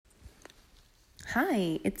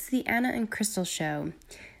Hi, it's the Anna and Crystal show.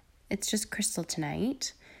 It's just Crystal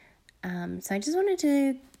tonight. So I just wanted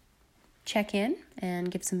to check in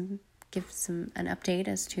and give an update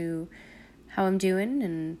as to how I'm doing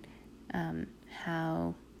and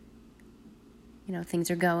how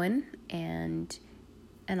things are going, and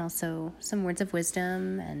also some words of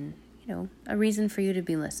wisdom and a reason for you to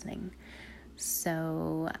be listening.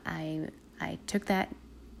 So I took that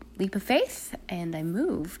leap of faith and I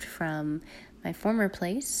moved from my former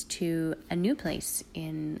place to a new place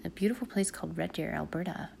in a beautiful place called Red Deer,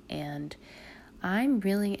 Alberta, and I'm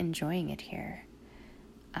really enjoying it here.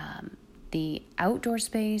 The outdoor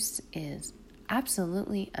space is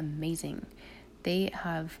absolutely amazing. This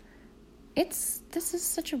is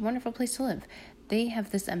such a wonderful place to live. They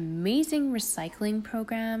have this amazing recycling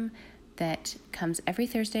program that comes every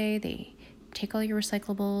Thursday. They take all your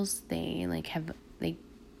recyclables. They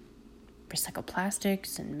recycle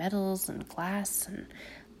plastics and metals and glass and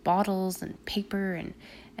bottles and paper,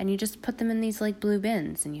 and you just put them in these blue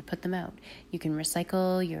bins and you put them out. You can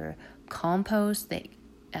recycle your compost.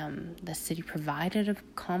 The city provided a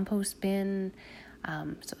compost bin.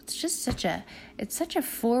 So it's just such a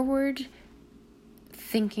forward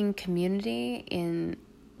thinking community in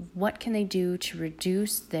what can they do to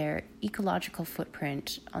reduce their ecological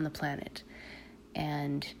footprint on the planet.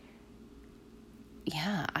 And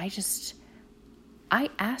yeah, I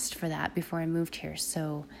asked for that before I moved here,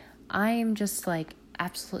 so I am just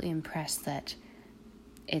absolutely impressed that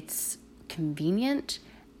it's convenient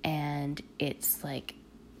and it's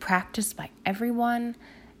practiced by everyone,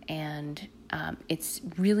 and it's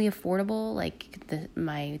really affordable.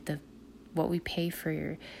 What we pay for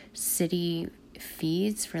your city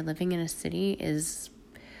fees for living in a city is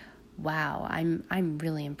wow. I'm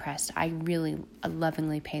really impressed. I really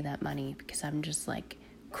lovingly pay that money because I'm just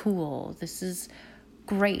cool. This is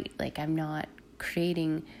great. I'm not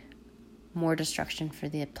creating more destruction for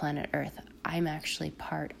the planet Earth. I'm actually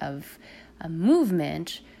part of a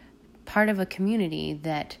movement, part of a community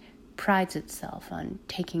that prides itself on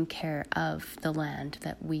taking care of the land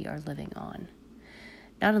that we are living on.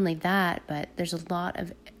 Not only that, but there's a lot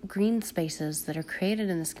of green spaces that are created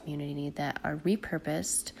in this community that are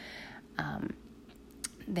repurposed.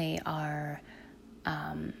 They are,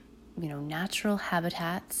 natural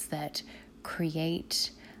habitats that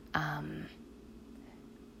create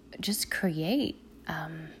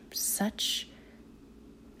such,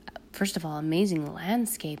 first of all, amazing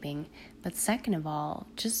landscaping, but second of all,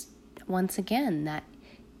 just once again, that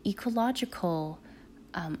ecological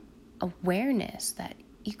awareness, that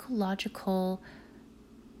ecological,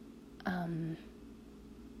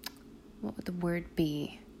 what would the word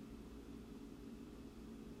be?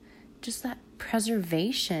 Just that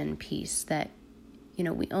preservation piece that,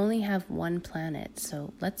 we only have one planet,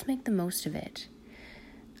 so let's make the most of it.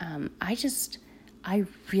 I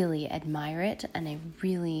really admire it, and I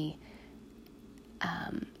really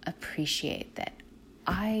appreciate that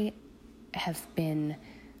I have been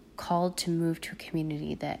called to move to a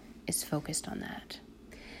community that is focused on that.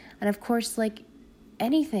 And of course,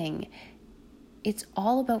 anything, it's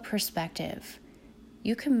all about perspective.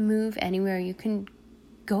 You can move anywhere, you can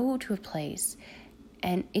go to a place,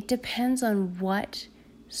 and it depends on what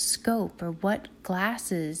scope or what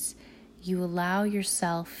glasses you allow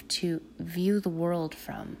yourself to view the world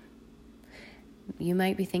from. You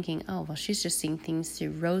might be thinking, oh, well, she's just seeing things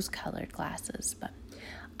through rose-colored glasses, but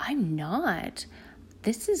I'm not.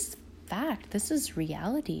 This is fact. This is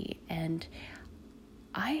reality. And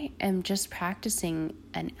I am just practicing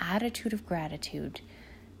an attitude of gratitude.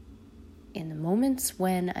 In the moments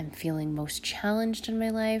when I'm feeling most challenged in my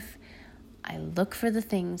life, I look for the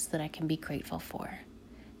things that I can be grateful for,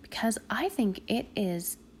 because I think it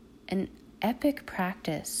is an epic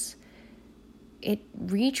practice. It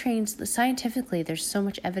retrains scientifically. There's so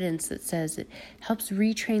much evidence that says it helps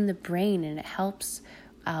retrain the brain, and it helps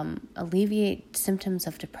alleviate symptoms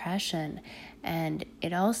of depression, and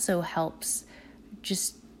it also helps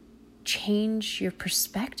just change your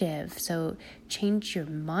perspective. So change your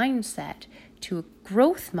mindset to a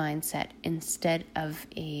growth mindset instead of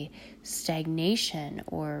a stagnation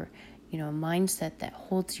or a mindset that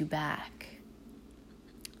holds you back.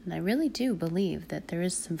 And I really do believe that there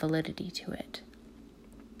is some validity to it.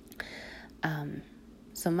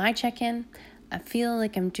 So my check-in, I feel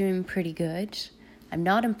like I'm doing pretty good. I'm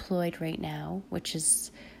not employed right now, which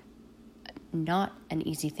is not an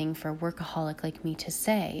easy thing for a workaholic like me to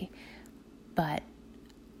say, but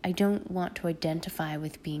I don't want to identify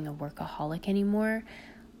with being a workaholic anymore.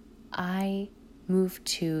 I moved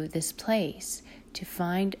to this place to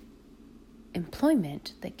find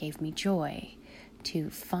employment that gave me joy, to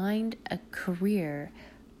find a career,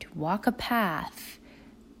 to walk a path,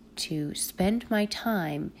 to spend my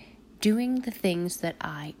time doing the things that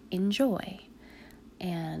I enjoy.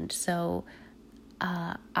 And so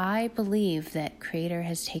I believe that Creator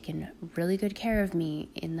has taken really good care of me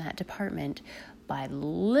in that department by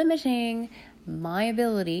limiting my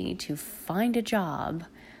ability to find a job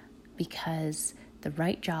because the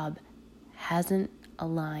right job hasn't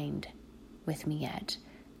aligned with me yet.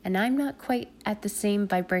 And I'm not quite at the same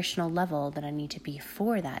vibrational level that I need to be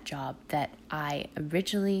for that job that I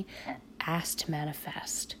originally asked to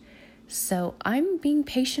manifest. So I'm being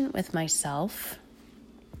patient with myself.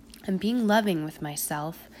 I'm being loving with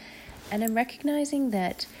myself. And I'm recognizing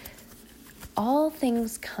that all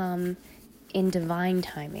things come in divine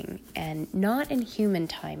timing and not in human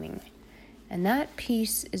timing. And that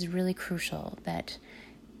piece is really crucial, that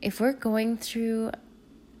if we're going through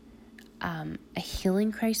a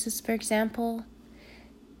healing crisis, for example,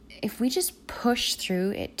 if we just push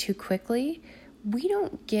through it too quickly, we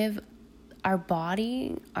don't give our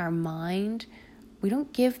body, our mind, we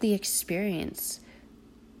don't give the experience,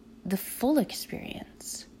 the full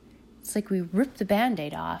experience. It's like we rip the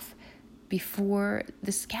Band-Aid off before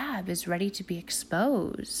the scab is ready to be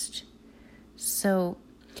exposed. So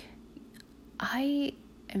I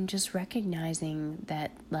am just recognizing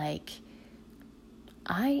that, like,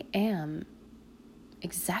 I am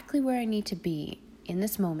exactly where I need to be in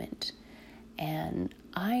this moment. And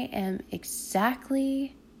I am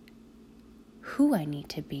exactly who I need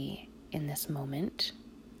to be in this moment.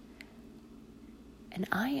 And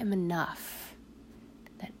I am enough.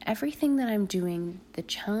 That everything that I'm doing, the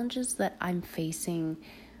challenges that I'm facing,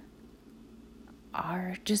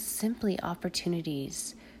 are just simply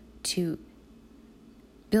opportunities to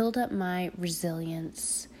build up my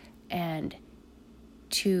resilience and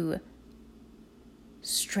to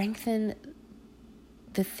strengthen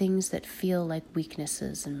the things that feel like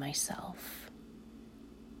weaknesses in myself.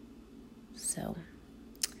 So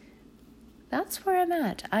that's where I'm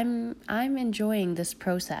at. I'm enjoying this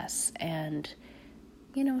process, and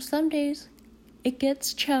some days it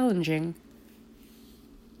gets challenging.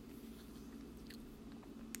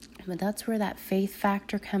 But that's where that faith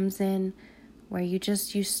factor comes in, where you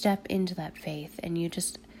step into that faith and you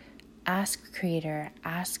just ask Creator,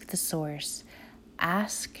 ask the Source,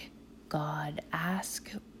 ask God,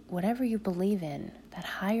 ask whatever you believe in, that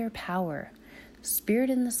higher power, spirit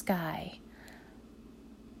in the sky,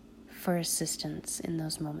 for assistance in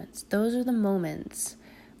those moments. Those are the moments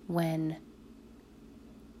when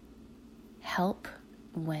help,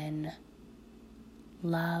 when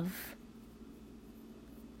love,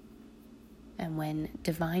 and when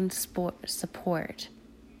divine support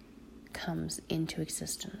comes into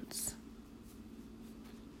existence.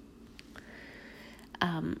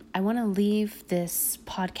 I want to leave this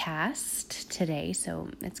podcast today, so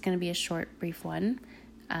it's going to be a short, brief one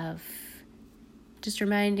of just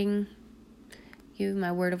reminding you,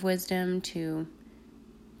 my word of wisdom, to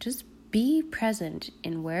just be present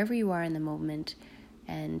in wherever you are in the moment,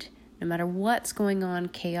 and no matter what's going on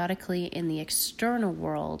chaotically in the external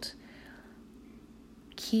world,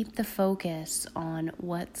 keep the focus on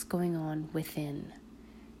what's going on within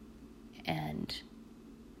and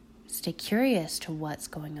stay curious to what's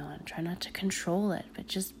going on. Try not to control it, but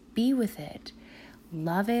just be with it.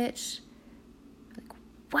 Love it. Like,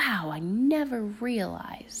 wow, I never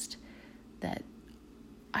realized that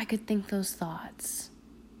I could think those thoughts.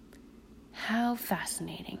 How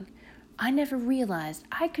fascinating. I never realized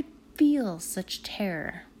I could feel such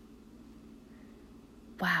terror.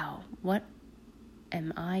 Wow, what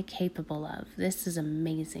am I capable of? This is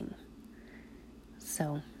amazing.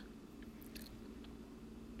 So,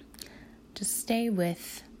 just stay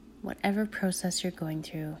with whatever process you're going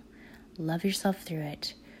through. Love yourself through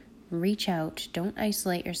it. Reach out. Don't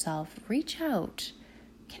isolate yourself. Reach out.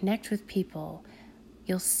 Connect with people.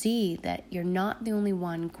 You'll see that you're not the only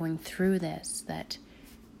one going through this, that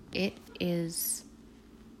it's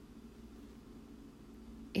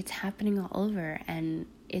happening all over, and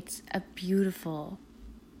it's a beautiful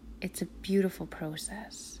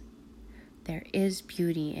process. There is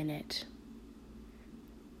beauty in it.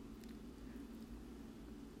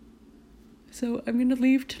 So I'm going to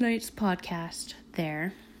leave tonight's podcast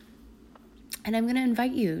there, and I'm going to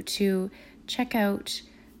invite you to check out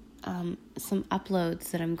some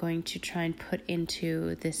uploads that I'm going to try and put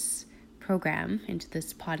into this program, into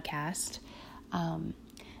this podcast.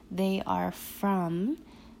 They are from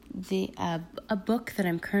a book that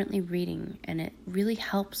I'm currently reading, and it really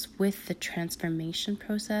helps with the transformation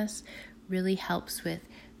process, really helps with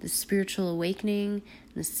the spiritual awakening,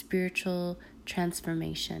 the spiritual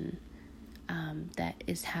transformation. that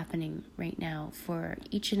is happening right now for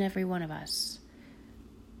each and every one of us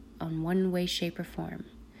on one way, shape, or form.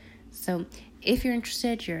 So if you're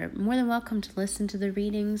interested, you're more than welcome to listen to the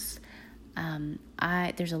readings.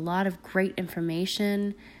 There's a lot of great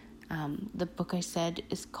information. The book I said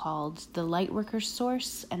is called The Lightworker's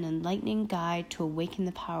Source, An Enlightening Guide to Awaken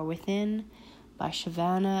the Power Within by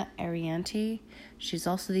Shivana Arianti. She's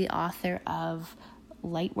also the author of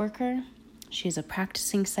Lightworker. She is a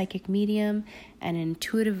practicing psychic medium and an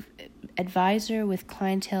intuitive advisor with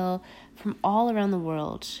clientele from all around the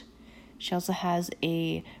world. She also has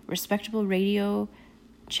a respectable radio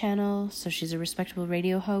channel, so she's a respectable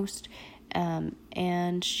radio host,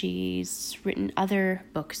 and she's written other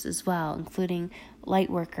books as well, including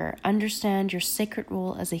Lightworker, Understand Your Sacred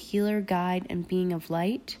Role as a Healer, Guide, and Being of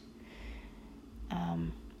Light.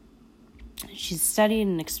 She's studied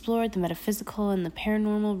and explored the metaphysical and the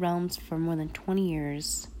paranormal realms for more than 20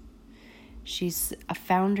 years. She's a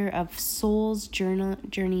founder of Soul's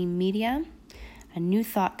Journey Media, a new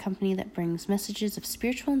thought company that brings messages of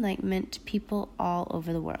spiritual enlightenment to people all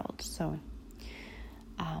over the world. So,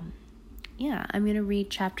 I'm going to read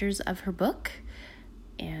chapters of her book,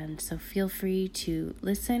 and so feel free to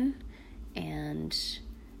listen. And,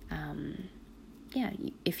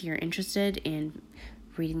 if you're interested in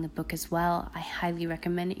reading the book as well, I highly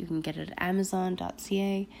recommend it. You can get it at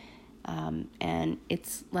amazon.ca, and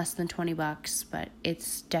it's less than $20, but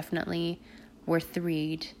it's definitely worth the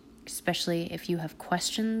read, especially if you have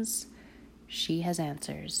questions. She has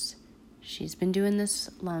answers. She's been doing this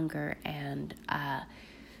longer, and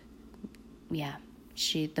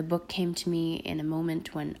the book came to me in a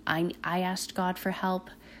moment when I asked God for help,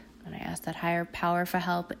 and I asked that higher power for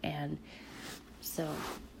help, and so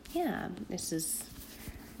this is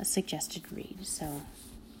a suggested read. So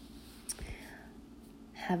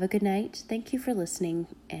have a good night. Thank you for listening,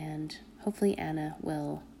 and hopefully Anna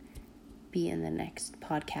will be in the next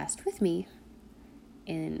podcast with me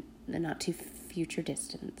in the not too future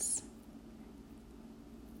distance.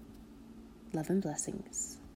 Love and blessings.